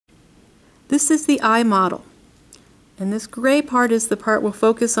This is the eye model, and this gray part is the part we'll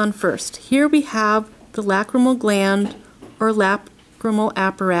focus on first. Here we have the lacrimal gland or lacrimal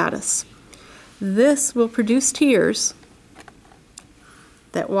apparatus. This will produce tears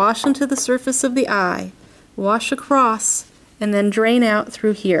that wash into the surface of the eye, wash across, and then drain out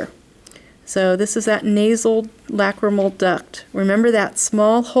through here. So this is that nasal lacrimal duct. Remember that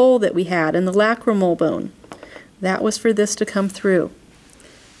small hole that we had in the lacrimal bone? That was for this to come through.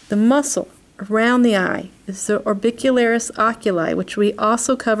 The muscle around the eye is the orbicularis oculi, which we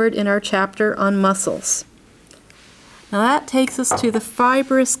also covered in our chapter on muscles. Now that takes us to the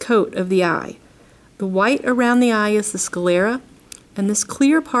fibrous coat of the eye. The white around the eye is the sclera, and this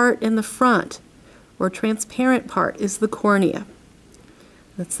clear part in the front, or transparent part, is the cornea.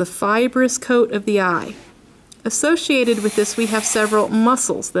 That's the fibrous coat of the eye. Associated with this, we have several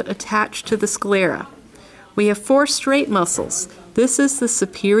muscles that attach to the sclera. We have 4 straight muscles. This is the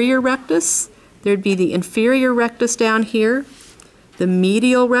superior rectus. There'd be the inferior rectus down here, the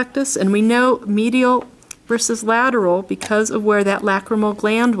medial rectus, and we know medial versus lateral because of where that lacrimal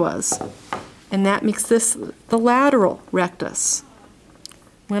gland was. And that makes this the lateral rectus.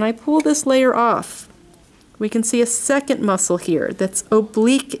 When I pull this layer off, we can see a second muscle here that's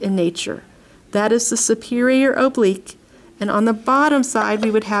oblique in nature. That is the superior oblique, and on the bottom side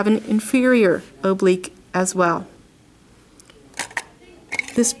we would have an inferior oblique as well.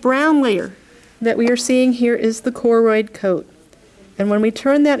 This brown layer that we are seeing here is the choroid coat, and when we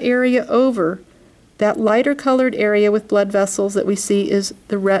turn that area over, that lighter colored area with blood vessels that we see is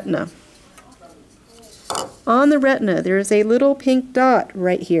the retina. On the retina there is a little pink dot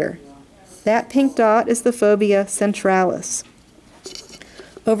right here. That pink dot is the fovea centralis.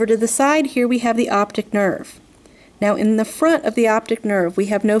 Over to the side here we have the optic nerve. Now in the front of the optic nerve we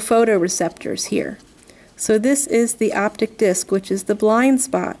have no photoreceptors here. So this is the optic disc, which is the blind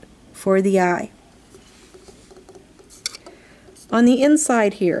spot for the eye. On the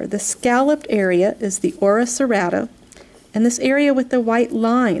inside here, the scalloped area is the ora serrata, and this area with the white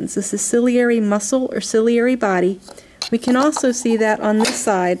lines is the ciliary muscle or ciliary body. We can also see that on this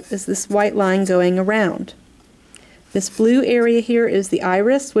side is this white line going around. This blue area here is the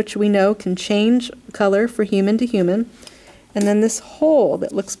iris, which we know can change color for human to human. And then this hole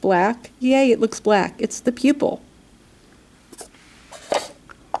that looks black, yay, it looks black, it's the pupil.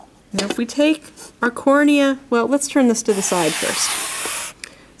 Now if we take our cornea, well, let's turn this to the side first.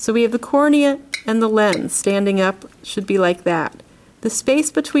 So we have the cornea and the lens standing up, should be like that. The space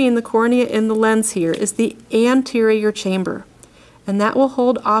between the cornea and the lens here is the anterior chamber, and that will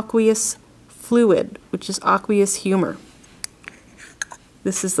hold aqueous fluid, which is aqueous humor.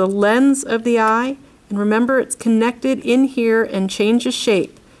 This is the lens of the eye, and remember it's connected in here and changes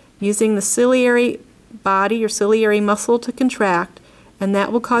shape using the ciliary body or ciliary muscle to contract, and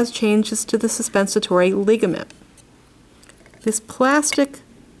that will cause changes to the suspensory ligament. This plastic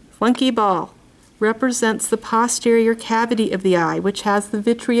funky ball represents the posterior cavity of the eye, which has the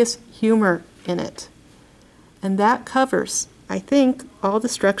vitreous humor in it. And that covers, I think, all the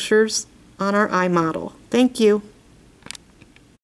structures on our eye model. Thank you.